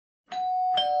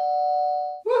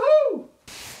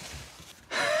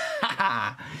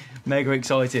Mega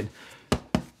exciting.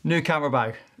 New camera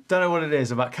bag. Don't know what it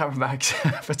is about camera bags.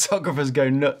 Photographers go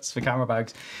nuts for camera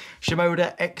bags.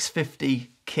 Shimoda X50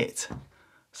 kit.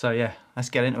 So yeah, let's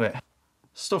get into it.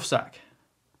 Stuff sack.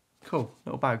 Cool,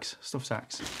 little bags, stuff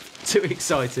sacks. Too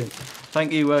exciting.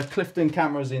 Thank you Clifton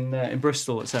Cameras in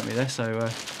Bristol that sent me this. So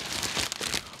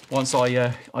once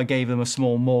I gave them a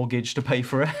small mortgage to pay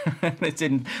for it. It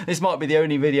didn't. This might be the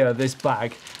only video of this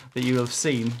bag that you have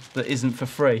seen that isn't for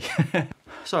free.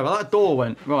 Sorry about that, door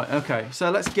went. Right, okay,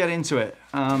 so let's get into it.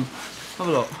 Have a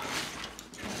look.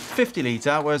 50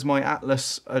 litre, whereas my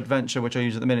Atlas Adventure, which I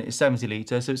use at the minute, is 70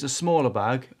 litre, so it's a smaller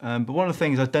bag. But one of the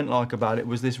things I didn't like about it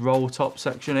was this roll top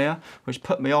section here, which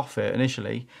put me off it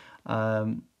initially.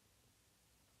 When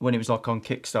it was like on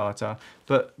Kickstarter,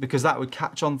 but because that would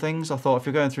catch on things, I thought if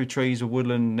you're going through trees or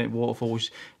woodland and waterfalls,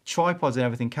 tripods and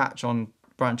everything catch on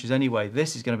branches anyway.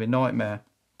 This is going to be a nightmare.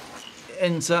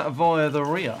 Enter via the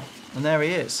rear, and there he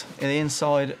is, in the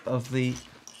inside of the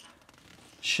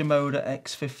Shimoda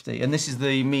X50, and this is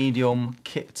the medium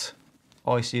kit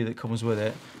ICU that comes with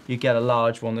it. You get a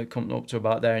large one that comes up to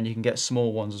about there, and you can get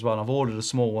small ones as well. And I've ordered a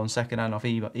small one second hand off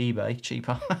eBay,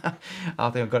 cheaper. I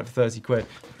think I got it for 30 quid.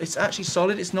 It's actually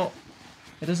solid. It's not.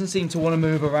 It doesn't seem to want to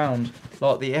move around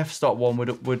like the f-stop one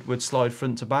would slide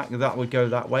front to back. That would go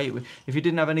that way. If you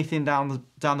didn't have anything down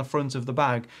the front of the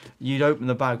bag, you'd open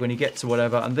the bag when you get to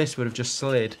whatever, and this would have just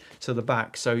slid to the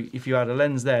back. So if you had a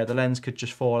lens there, the lens could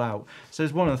just fall out. So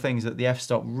it's one of the things that the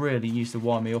f-stop really used to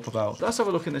wind me up about. Let's have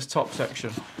a look in this top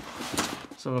section.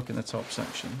 Let's have a look in the top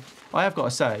section. I have got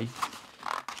to say,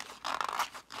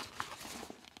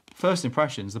 first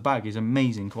impressions, the bag is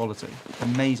amazing quality.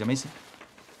 Amazing.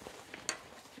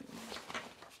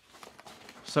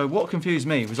 So what confused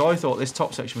me was I thought this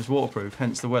top section was waterproof,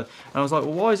 hence the word. And I was like,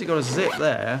 well, why has it got a zip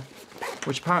there,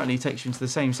 which apparently takes you into the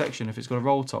same section if it's got a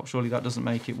roll top? Surely that doesn't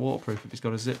make it waterproof if it's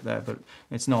got a zip there, but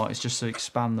it's not. It's just to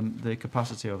expand the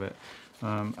capacity of it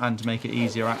and to make it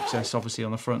easier access, obviously,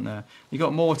 on the front there. You've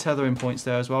got more tethering points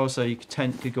there as well, so your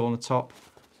tent could go on the top,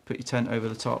 put your tent over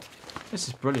the top. This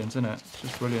is brilliant, isn't it? It's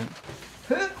just brilliant.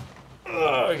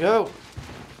 There we go.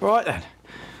 Right then.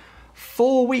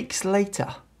 4 weeks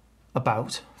later.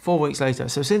 About 4 weeks later.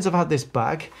 So since I've had this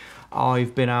bag,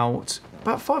 I've been out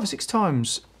about 5 or 6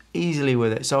 times easily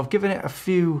with it. So I've given it a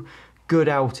few good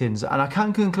outings, and I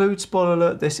can conclude, spoiler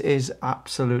alert, this is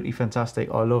absolutely fantastic.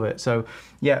 I love it. So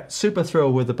yeah, super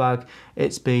thrilled with the bag.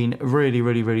 It's been really,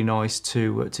 really, really nice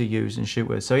to use and shoot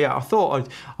with. So yeah, I thought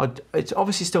it's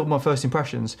obviously still my first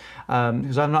impressions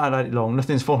because I've not had it long.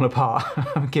 Nothing's fallen apart.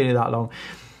 I'm kidding, that long.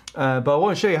 But I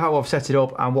want to show you how I've set it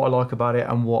up and what I like about it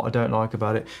and what I don't like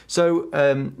about it. So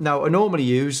now I normally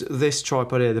use this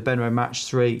tripod here, the Benro Match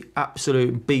 3,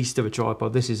 absolute beast of a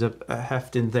tripod. This is a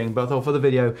hefting thing, but I thought for the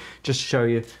video, just to show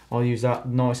you, I'll use that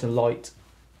nice and light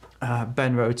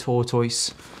Benro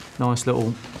Tortoise, nice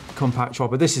little compact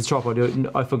tripod. This is a tripod.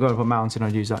 If I go up a mountain,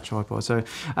 I'd use that tripod. So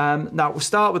now we'll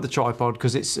start with the tripod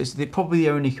because it's probably the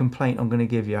only complaint I'm going to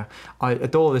give you. I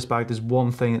adore this bag. There's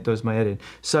one thing that does my head in.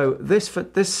 So this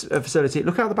facility,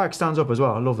 look how the bag stands up as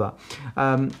well. I love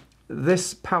that.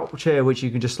 This pouch here, which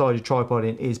you can just slide your tripod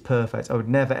in, is perfect. I would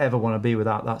never ever want to be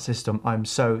without that system. I'm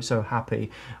so happy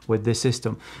with this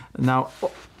system. Now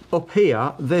up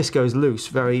here, this goes loose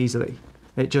very easily.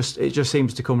 It just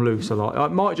seems to come loose a lot.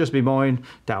 It might just be mine,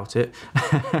 doubt it.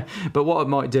 But what I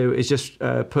might do is just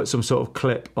put some sort of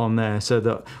clip on there so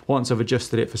that once I've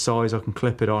adjusted it for size, I can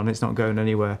clip it on. It's not going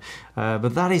anywhere.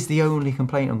 But that is the only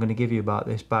complaint I'm going to give you about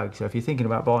this bag. So if you're thinking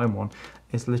about buying one,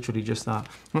 it's literally just that.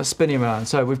 Let's spin him around.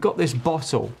 So we've got this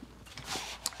bottle.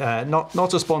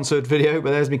 Not a sponsored video, but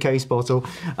there's my case bottle,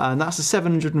 and that's a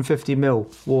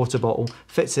 750ml water bottle.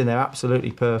 Fits in there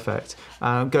absolutely perfect.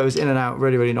 Goes in and out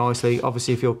really, really nicely.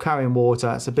 Obviously, if you're carrying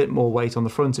water, it's a bit more weight on the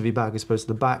front of your bag as opposed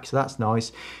to the back, so that's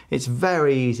nice. It's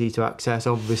very easy to access,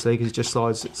 obviously, because it just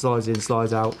slides in,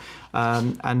 slides out,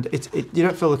 and you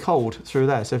don't feel the cold through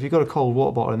there. So if you've got a cold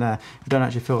water bottle in there, you don't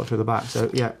actually feel it through the back. So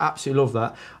yeah, absolutely love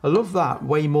that. I love that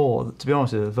way more, to be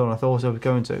honest with you, than I thought I was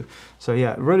going to. So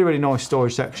yeah, really, really nice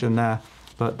storage section there.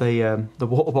 But the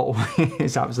water bottle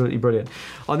is absolutely brilliant.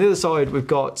 On the other side, we've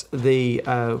got the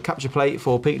capture plate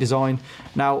for Peak Design.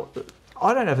 Now,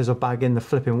 I don't know if there's a bag in the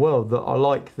flipping world that I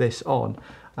like this on.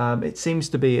 It seems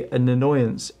to be an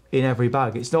annoyance in every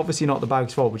bag. It's obviously not the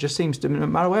bag's fault, but it just seems to, no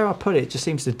matter where I put it, it just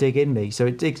seems to dig in me. So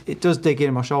it does dig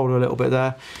in my shoulder a little bit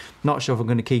there. Not sure if I'm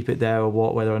going to keep it there or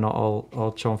what, whether or not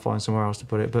I'll try and find somewhere else to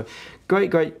put it. But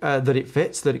great that it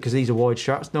fits, because these are wide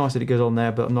straps. Nice that it goes on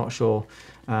there, but I'm not sure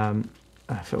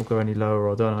if it'll go any lower,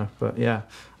 I don't know. But yeah,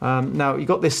 Now you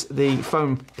got the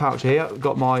phone pouch here. I've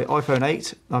got my iPhone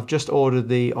 8. I've just ordered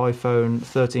the iPhone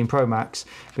 13 Pro Max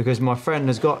because my friend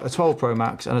has got a 12 Pro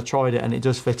Max and I tried it and it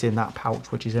does fit in that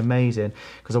pouch, which is amazing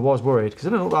because I was worried because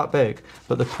it doesn't look that big,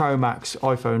 but the Pro Max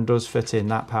iPhone does fit in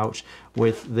that pouch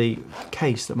with the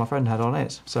case that my friend had on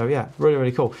it. So yeah, really,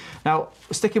 really cool. Now,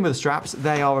 sticking with the straps,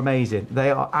 they are amazing.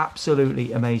 They are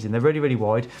absolutely amazing. They're really, really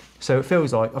wide. So it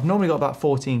feels like I've normally got about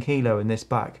 14 kilo in this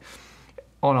bag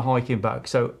on a hiking bag.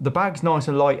 So the bag's nice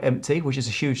and light, empty, which is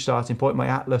a huge starting point. My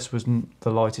Atlas was the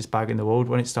lightest bag in the world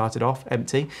when it started off,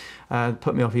 empty.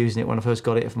 Put me off using it when I first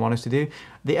got it, if I'm honest with you.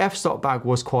 The F-Stock bag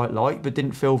was quite light, but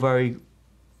didn't feel very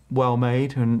well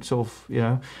made and sort of, you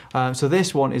know. So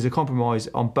this one is a compromise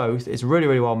on both. It's really,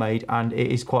 really well made and it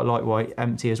is quite lightweight,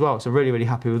 empty as well. So really, really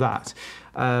happy with that.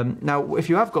 Now, if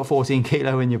you have got 14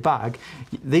 kilo in your bag,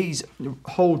 these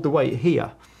hold the weight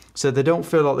here. So they don't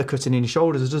feel like they're cutting in your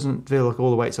shoulders. It doesn't feel like all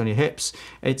the weight's on your hips.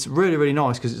 It's really, really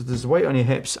nice because there's weight on your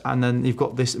hips and then you've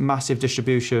got this massive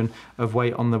distribution of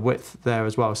weight on the width there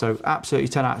as well. So absolutely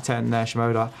 10 out of 10 there,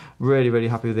 Shimoda. Really, really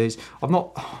happy with these. I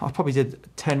probably did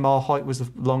 10-mile hike was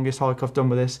the longest hike I've done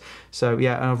with this. So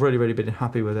yeah, and I've really, really been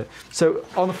happy with it. So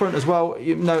on the front as well,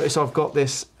 you notice I've got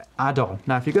this add-on.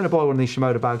 Now, if you're going to buy one of these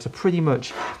Shimoda bags, I pretty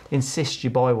much insist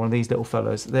you buy one of these little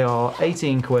fellas. They are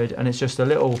 18 quid and it's just a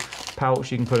little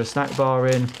pouch you can put a snack bar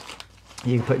in.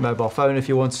 You can put your mobile phone if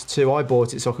you wanted to. I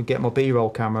bought it so I could get my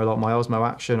B-roll camera like my Osmo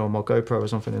Action or my GoPro or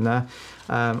something in there.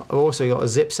 I've also got a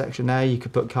zip section there. You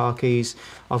could put car keys.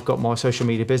 I've got my social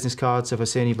media business card. So if I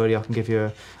see anybody, I can give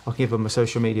them a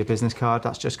social media business card.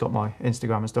 That's just got my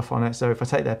Instagram and stuff on it. So if I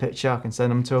take their picture, I can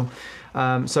send them to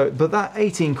them. But that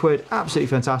 18 quid, absolutely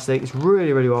fantastic. It's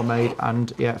really, really well made,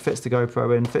 and yeah, it fits the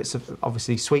GoPro in. Fits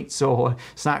obviously sweets or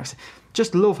snacks.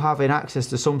 Just love having access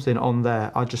to something on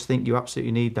there. I just think you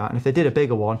absolutely need that. And if they did a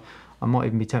bigger one, I might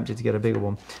even be tempted to get a bigger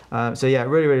one. So yeah,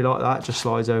 really, really like that. Just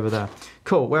slides over there.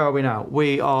 Cool. Where are we now?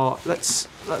 We are. Let's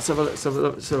have a look. So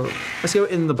let's go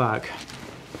in the bag.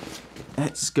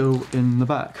 Let's go in the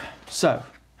bag. So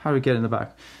how do we get in the bag?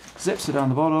 Zips are down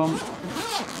the bottom.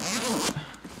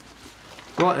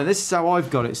 Right, and this is how I've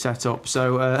got it set up.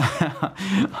 So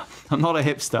I'm not a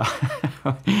hipster.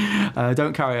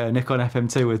 Don't carry a Nikon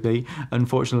FM2 with me,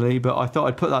 unfortunately, but I thought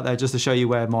I'd put that there just to show you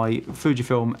where my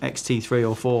Fujifilm X-T3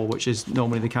 or 4, which is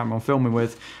normally the camera I'm filming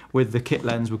with the kit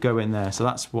lens would go in there. So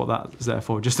that's what that's there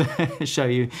for, just to show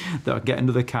you that I get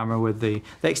another camera with the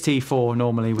X-T4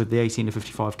 normally with the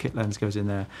 18-55 kit lens goes in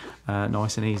there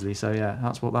nice and easily. So yeah,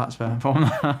 that's what that's for.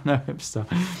 No hipster.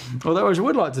 Although I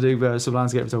would like to do some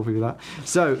landscape photography with that.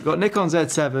 So got Nikon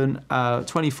Z7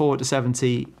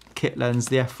 24-70 kit lens,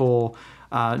 the f4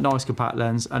 nice compact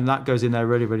lens, and that goes in there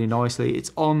really, really nicely.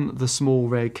 It's on the small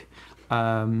rig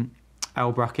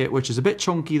L bracket, which is a bit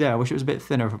chunky there. I wish it was a bit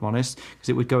thinner, if I'm honest, because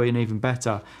it would go in even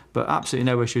better, but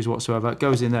absolutely no issues whatsoever. It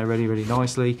goes in there really, really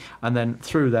nicely, and then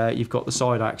through there you've got the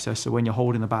side access, so when you're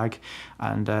holding the bag,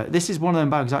 and this is one of them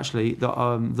bags actually that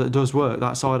that does work,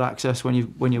 that side access. When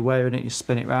you're wearing it, you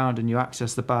spin it round and you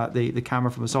access the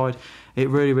camera from the side. It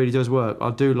really, really does work.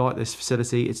 I do like this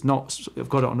facility. It's not, I've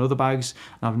got it on other bags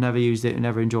and I've never used it and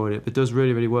never enjoyed it, but it does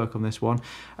really, really work on this one.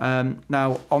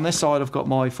 Now on this side I've got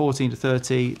my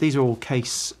 14-30. These are all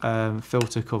case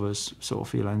filter covers sort of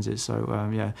for your lenses, so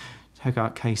yeah, check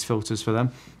out case filters for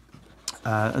them.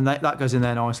 And that goes in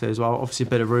there nicely as well. Obviously a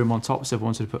bit of room on top, so if I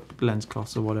wanted to put lens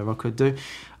cloths or whatever I could do.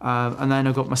 And then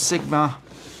I've got my Sigma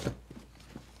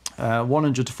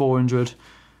 100-400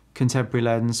 contemporary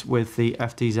lens with the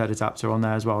FTZ adapter on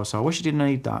there as well. So I wish you didn't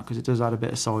need that because it does add a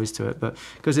bit of size to it, but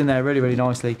it goes in there really, really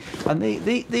nicely. And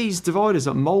these dividers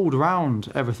that mould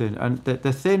around everything, and they're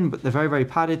thin, but they're very, very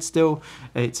padded still.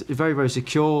 It's very, very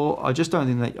secure. I just don't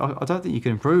think that, I don't think you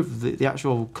can improve the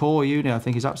actual core unit. I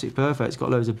think is absolutely perfect. It's got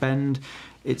loads of bend.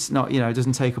 It's not, you know, it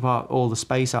doesn't take apart all the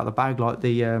space out of the bag like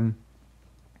the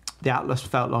Atlas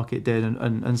felt like it did,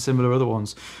 and similar other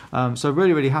ones. So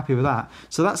really, really happy with that.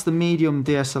 So that's the medium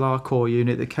DSLR core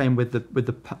unit that came with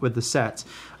the set.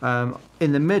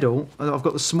 In the middle, I've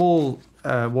got the small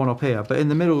one up here, but in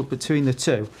the middle between the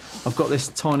two, I've got this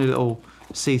tiny little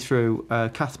see-through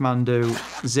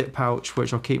Kathmandu zip pouch,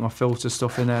 which I'll keep my filter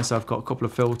stuff in there. So I've got a couple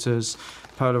of filters,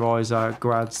 polarizer,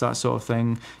 grads, that sort of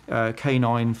thing,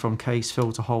 K9 from case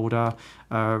filter holder,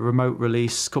 remote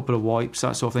release, couple of wipes,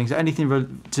 that sort of thing. So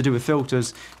anything to do with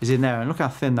filters is in there, and look how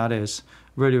thin that is.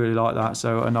 Really, really like that.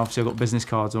 So, and obviously I've got business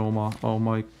cards on all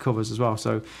my covers as well.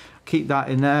 So keep that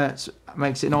in there. It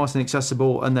makes it nice and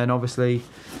accessible. And then obviously,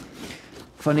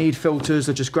 if I need filters,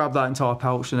 I just grab that entire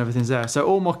pouch and everything's there. So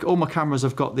all my cameras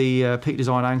have got the Peak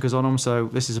Design anchors on them. So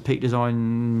this is a Peak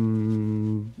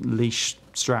Design leash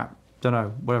strap don't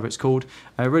know, whatever it's called.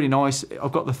 Really nice.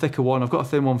 I've got the thicker one. I've got a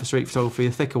thin one for street photography,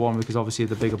 a thicker one because obviously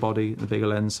the bigger body, the bigger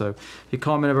lens. So if you're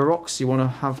climbing over rocks, you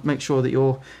want to make sure that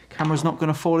your camera's not going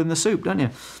to fall in the soup, don't you?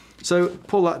 So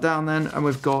pull that down then, and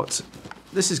we've got,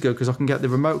 this is good because I can get the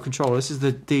remote control. This is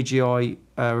the DJI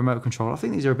remote control. I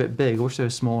think these are a bit big. I wish they were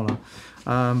smaller.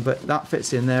 But that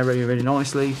fits in there really, really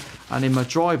nicely. And in my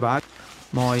dry bag,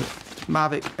 my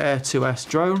Mavic Air 2S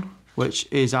drone, which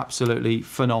is absolutely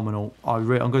phenomenal. I'm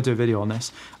going to do a video on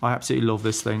this. I absolutely love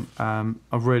this thing. I'm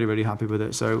really, really happy with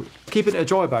it. So keep it in a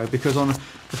dry bag because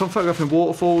if I'm photographing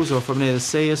waterfalls or if I'm near the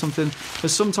sea or something,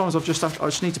 because sometimes I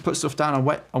just need to put stuff down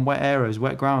on wet areas,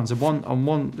 wet grounds. And on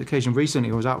one occasion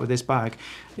recently, I was out with this bag.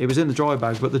 It was in the dry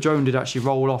bag, but the drone did actually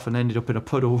roll off and ended up in a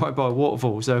puddle right by a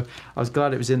waterfall. So I was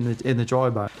glad it was in the dry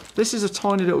bag. This is a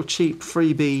tiny little cheap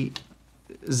freebie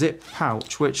zip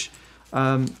pouch, which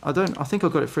I think I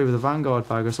got it free with a Vanguard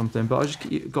bag or something, but I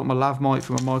just got my lav mic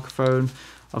for my microphone.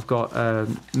 I've got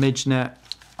Midgenet.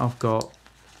 I've got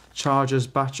chargers,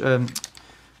 power bank,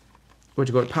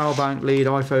 lead,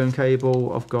 iPhone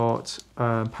cable. I've got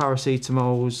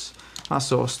paracetamols, that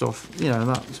sort of stuff. You know,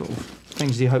 that sort of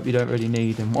things you hope you don't really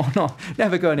need and whatnot.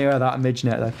 Never go anywhere without a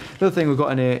Midgenet though. The other thing we've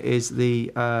got in here is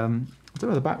the I don't know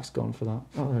where the back's gone for that.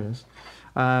 Oh, there it is.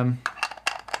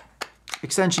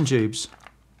 Extension tubes.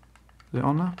 Is it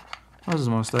on there? Why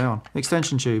doesn't want to stay on?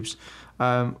 Extension tubes.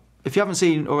 If you haven't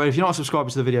seen, or if you're not subscribed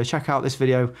to the video, check out this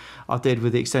video I did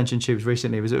with the extension tubes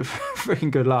recently. It was a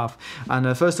freaking good laugh. And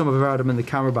the first time I've ever had them in the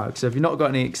camera bag. So if you've not got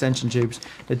any extension tubes,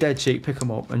 they're dead cheap. Pick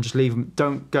them up and just leave them.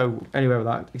 Don't go anywhere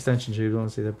without extension tubes.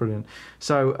 Honestly, they're brilliant.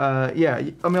 So yeah,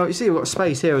 I mean, you see we've got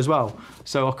space here as well.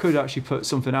 So I could actually put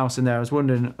something else in there. I was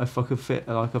wondering if I could fit,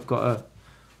 like I've got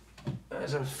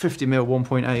there's a 50mm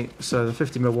 1.8, so the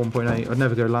 50mm 1.8, I'd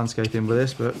never go landscaping with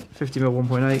this, but 50mm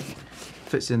 1.8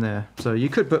 fits in there. So you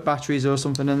could put batteries or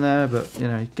something in there, but you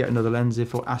know, get another lens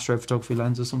for astrophotography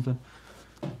lens or something.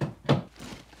 But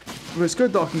it's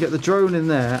good that I can get the drone in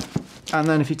there, and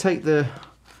then if you take the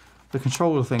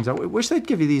controller things, I wish they'd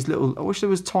give you these little, I wish there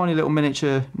was tiny little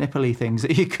miniature nipply things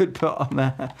that you could put on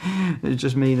there. It would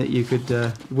just mean that you could,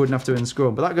 wouldn't have to unscrew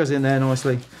them, but that goes in there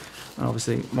nicely. And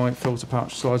obviously my filter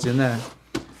pouch slides in there,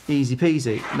 easy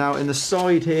peasy. Now in the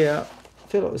side here, I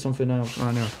feel like there's something else.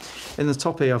 Oh, no. In the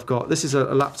top here I've got, this is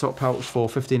a laptop pouch for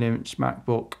 15-inch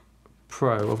MacBook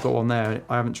Pro. I've got one there.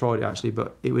 I haven't tried it actually,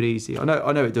 but it would easy. I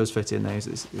know it does fit in there.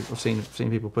 I've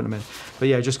seen people put them in. But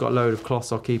yeah, just got a load of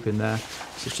cloths I'll keep in there.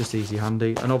 So it's just easy,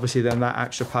 handy. And obviously then that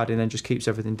extra padding then just keeps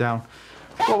everything down.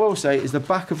 What I will say is the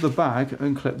back of the bag,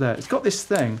 unclip there, it's got this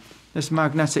thing, this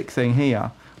magnetic thing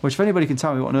here, which if anybody can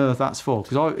tell me what on earth that's for,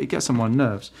 because it gets on my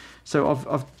nerves.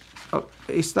 So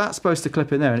it's that supposed to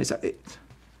clip in there, and I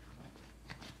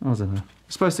don't know.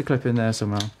 It's supposed to clip in there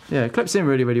somehow. Yeah, it clips in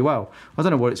really, really well. I don't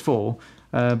know what it's for,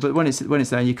 but when it's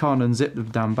there, you can't unzip the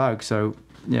damn bag. So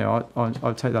you know,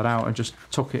 I'll take that out and just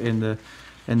tuck it in the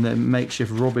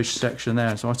makeshift rubbish section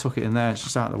there. So I took it in there, it's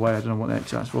just out of the way. I don't know what the heck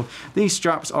that's for. These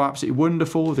straps are absolutely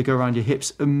wonderful. They go around your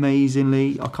hips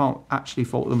amazingly. I can't actually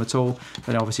fault them at all.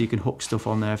 Then obviously you can hook stuff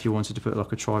on there if you wanted to put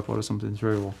like a tripod or something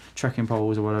through, or trekking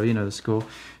poles or whatever, you know the score.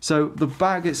 So the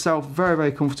bag itself, very,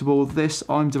 very comfortable. This,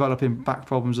 I'm developing back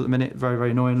problems at the minute, very,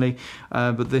 very annoyingly.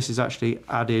 But this is actually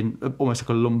adding almost like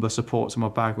a lumbar support to my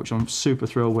bag, which I'm super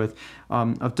thrilled with.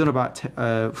 I've done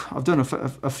a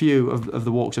few of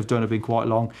the walks I've done have been quite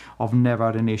long. I've never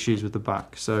had any issues with the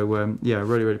back, so yeah,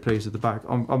 really, really pleased with the bag.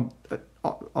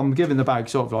 I'm giving the bag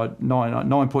sort of like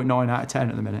 9.9 out of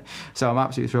 10 at the minute, so I'm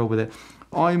absolutely thrilled with it.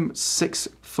 I'm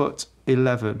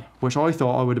 6'11", which I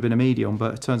thought I would have been a medium,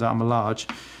 but it turns out I'm a large.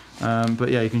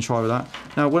 But yeah, you can try with that.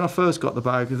 Now, when I first got the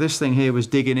bag, this thing here was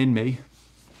digging in me.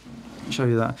 Show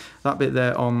you that bit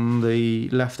there on the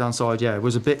left hand side, yeah, it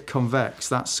was a bit convex,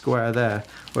 that square there,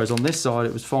 whereas on this side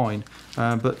it was fine.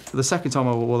 But the second time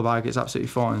I wore the bag, it's absolutely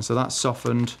fine, so that's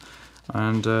softened,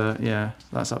 and yeah,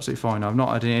 that's absolutely fine. I've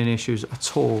not had any issues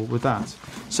at all with that.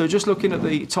 So just looking at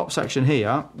the top section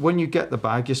here, when you get the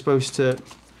bag, you're supposed to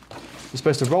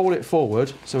roll it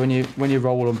forward. So when you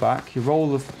roll them back, you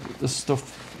roll the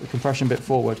compression bit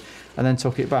forward and then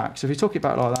tuck it back. So if you tuck it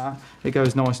back like that, it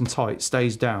goes nice and tight,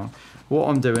 stays down. What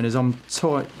I'm doing is I'm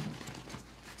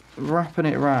wrapping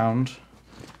it around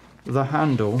the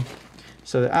handle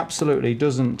so it absolutely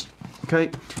doesn't,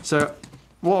 okay? So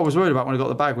what I was worried about when I got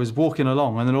the bag was walking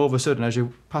along, and then all of a sudden as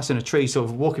you passing a tree, sort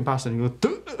of walking past it, and you go,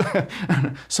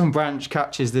 and some branch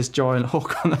catches this giant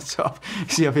hook on the top.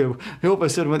 See how people, all of a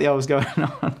sudden, what the hell's going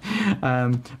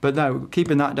on? But no,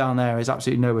 keeping that down there is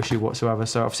absolutely no issue whatsoever.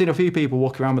 So I've seen a few people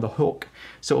walking around with a hook,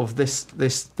 sort of this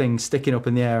thing sticking up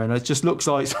in the air, and it just looks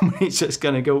like somebody's just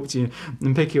going to go up to you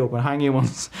and pick you up and hang you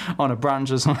on a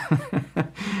branch or something.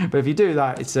 But if you do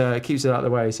that, it keeps it out of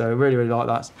the way. So I really, really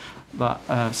like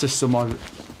that system I've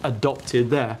adopted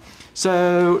there.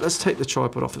 So let's take the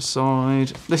tripod off the side.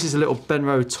 This is a little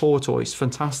Benro tortoise,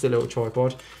 fantastic little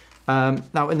tripod.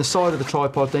 Now in the side of the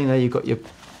tripod thing there, you've got your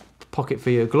pocket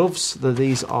for your gloves.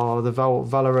 These are the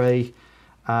Valerie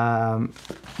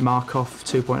Markov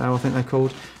 2.0, I think they're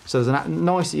called. So there's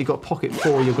nice that you've got a pocket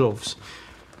for your gloves.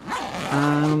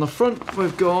 And on the front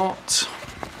we've got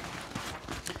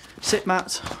sit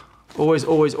mat. Always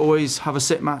have a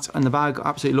sit mat in the bag.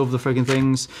 Absolutely love the frigging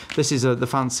things. This is the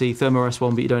fancy Thermarest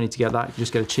one, but you don't need to get that. You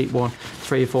just get a cheap one,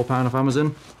 £3 or £4 off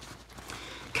Amazon.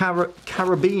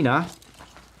 Carabiner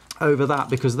over that,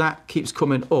 because that keeps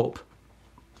coming up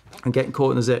and getting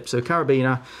caught in the zip. So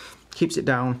carabiner keeps it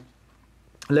down.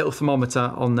 A little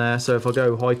thermometer on there, so if I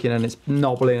go hiking and it's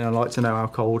knobbling and I like to know how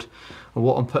cold and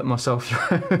what I'm putting myself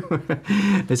through.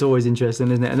 It's always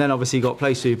interesting, isn't it? And then obviously you've got a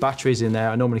place for your batteries in there.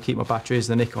 I normally keep my batteries,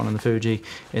 the Nikon and the Fuji,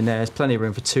 in there. There's plenty of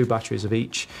room for 2 batteries of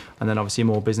each, and then obviously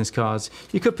more business cards.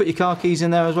 You could put your car keys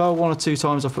in there as well. 1 or 2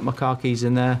 times I've put my car keys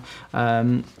in there.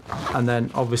 And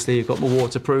then obviously you've got my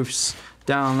waterproofs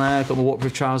down there, got my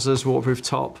waterproof trousers, waterproof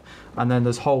top, and then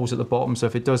there's holes at the bottom, so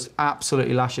if it does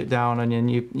absolutely lash it down and then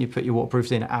you put your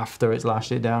waterproofs in after it's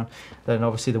lashed it down, then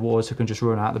obviously the water can just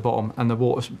run out the bottom, and the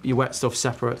water, your wet stuff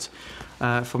separate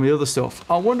from the other stuff.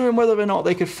 I'm wondering whether or not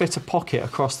they could fit a pocket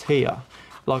across here,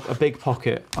 like a big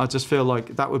pocket. I just feel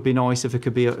like that would be nice if there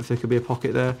could be a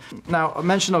pocket there. Now I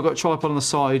mentioned I've got a tripod on the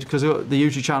side because the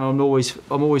YouTube channel I'm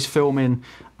always filming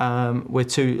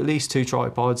with at least two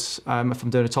tripods. If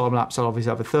I'm doing a time lapse, I'll obviously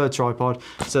have a third tripod.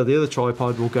 So the other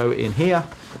tripod will go in here.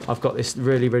 I've got this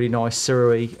really nice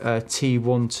Sirui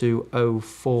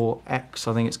T1204X,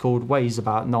 I think it's called. Weighs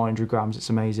about 900 grams. It's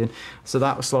amazing. So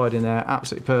that will slide in there,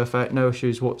 absolutely perfect, no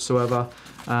issues whatsoever.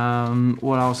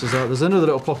 What else is there? There's another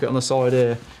little pocket on the side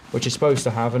here, which is supposed to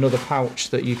have another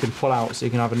pouch that you can pull out, so you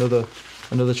can have another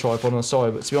tripod on the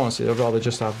side. But to be honest with you, I'd rather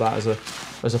just have that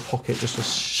as a pocket, just for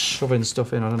shoving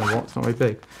stuff in. I don't know what, it's not very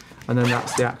big. And then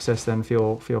that's the access then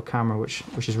for your camera,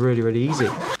 which is really easy.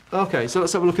 Okay, so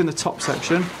let's have a look in the top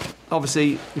section.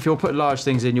 Obviously, if you're putting large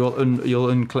things in, you'll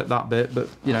unclip that bit, but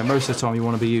you know, most of the time you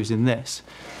want to be using this.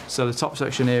 So the top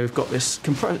section here, we've got this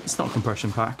it's not a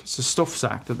compression pack, it's a stuff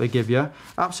sack that they give you.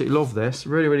 Absolutely love this,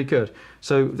 really good.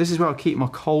 So this is where I keep my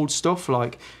cold stuff,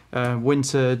 like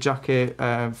winter jacket,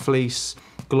 fleece,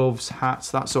 gloves,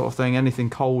 hats, that sort of thing. Anything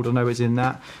cold, I know it's in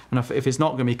that. And if it's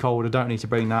not going to be cold, I don't need to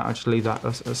bring that. I just leave that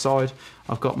aside.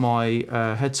 I've got my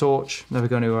head torch, never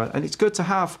going anywhere. And it's good to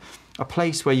have a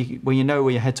place where you know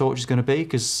where your head torch is going to be,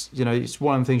 because you know it's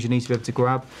one of the things you need to be able to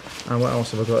grab. And what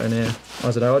else have I got in here?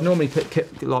 I don't know. I normally pick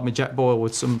like my jet boil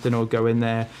with something, or go in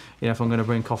there. You know, if I'm going to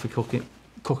bring coffee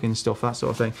cooking stuff, that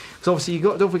sort of thing. Because obviously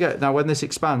don't forget, now when this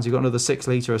expands, you've got another 6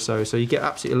 litre or so you get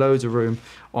absolutely loads of room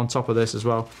on top of this as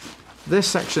well. This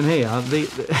section here, I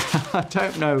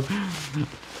don't know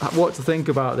what to think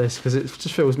about this, because it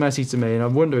just feels messy to me, and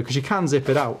I'm wondering, because you can zip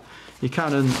it out, you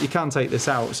can take this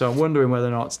out, so I'm wondering whether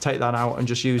or not to take that out and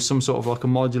just use some sort of like a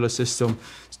modular system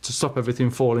to stop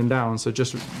everything falling down. So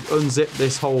just unzip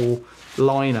this whole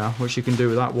liner, which you can do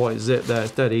with that white zip there.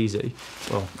 It's dead easy.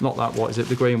 Well, not that white zip,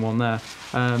 the green one there,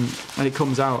 and it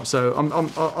comes out. So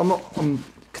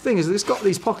the thing is, it's got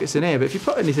these pockets in here, but if you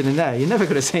put anything in there, you're never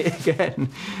going to see it again.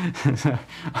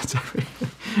 I don't really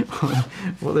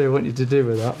what they want you to do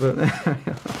with that, but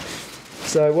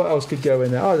so what else could go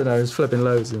in there? I don't know, there's flipping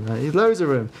loads in there. There's loads of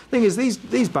room. Thing is,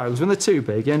 these bags, when they're too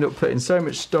big, you end up putting so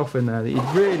much stuff in there that you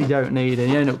really don't need,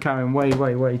 and you end up carrying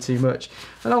way too much.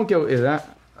 And I'm guilty of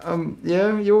that.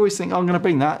 Yeah, you always think, I'm going to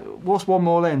bring that. What's one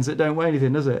more lens? It don't weigh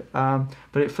anything, does it? But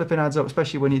it flipping adds up,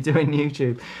 especially when you're doing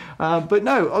YouTube. But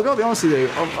no, I've got to be honest with you,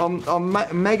 I'm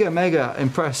mega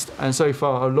impressed, and so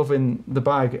far I'm loving the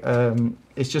bag.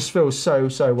 It just feels so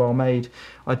well made.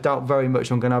 I doubt very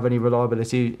much I'm going to have any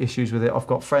reliability issues with it. I've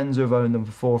got friends who have owned them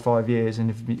for 4 or 5 years,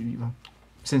 and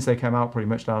since they came out, pretty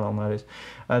much, how long that is.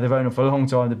 They've owned them for a long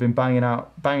time. They've been banging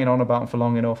on about them for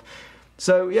long enough.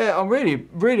 So yeah, I'm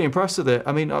really impressed with it.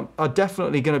 I mean, I'm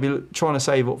definitely going to be trying to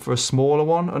save up for a smaller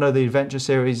one. I know the Adventure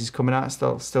series is coming out,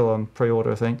 still on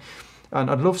pre-order, I think. And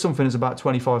I'd love something that's about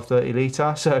 25-30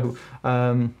 litre. So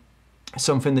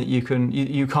something that you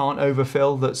can't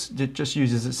overfill, that's just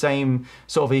uses the same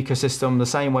sort of ecosystem, the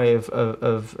same way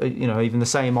of you know, even the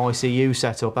same ICU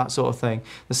setup, that sort of thing,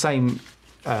 the same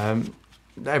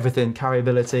everything,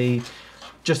 carryability,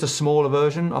 just a smaller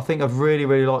version. I think I've really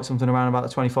liked something around about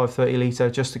the 25-30 litre,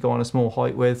 just to go on a small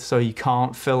height with, so you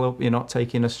can't fill up, you're not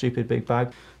taking a stupid big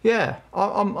bag. Yeah,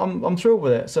 I'm thrilled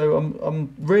with it. So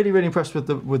I'm really impressed with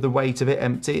the weight of it.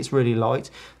 Empty, it's really light.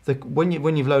 When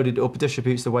you've loaded it up, it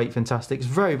distributes the weight fantastic. It's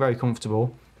very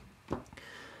comfortable.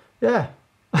 Yeah.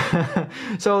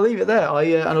 So I'll leave it there.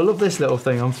 And I love this little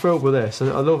thing. I'm thrilled with this. I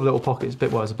love little pockets.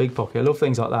 Well, it's a big pocket. I love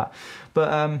things like that.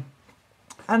 But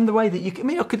and the way that you can, I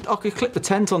mean, I could clip the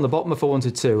tent on the bottom if I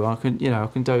wanted to.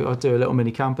 I'd do a little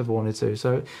mini camp if I wanted to.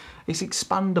 So it's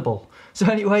expandable. So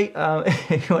anyway,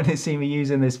 if you want to see me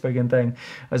using this friggin' thing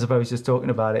as opposed to just talking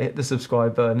about it, hit the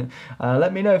subscribe button.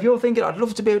 Let me know if you're thinking. I'd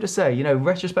love to be able to say, you know,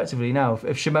 retrospectively now,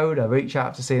 if Shimoda reach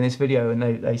out to seeing this video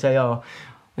and they say, oh,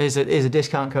 here's a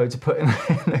discount code to put in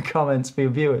the comments for your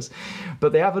viewers,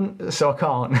 but they haven't, so I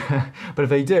can't. But if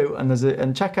they do,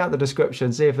 and check out the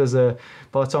description, see if there's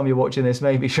by the time you're watching this,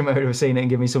 maybe Shimoda have seen it and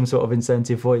give me some sort of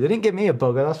incentive for you. They didn't give me a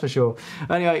bugger, that's for sure.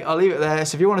 Anyway, I'll leave it there.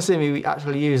 So if you want to see me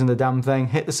actually using the damn thing,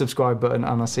 hit the subscribe button,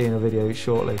 and I'll see you in a video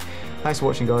shortly. Thanks for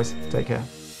watching, guys. Take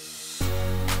care.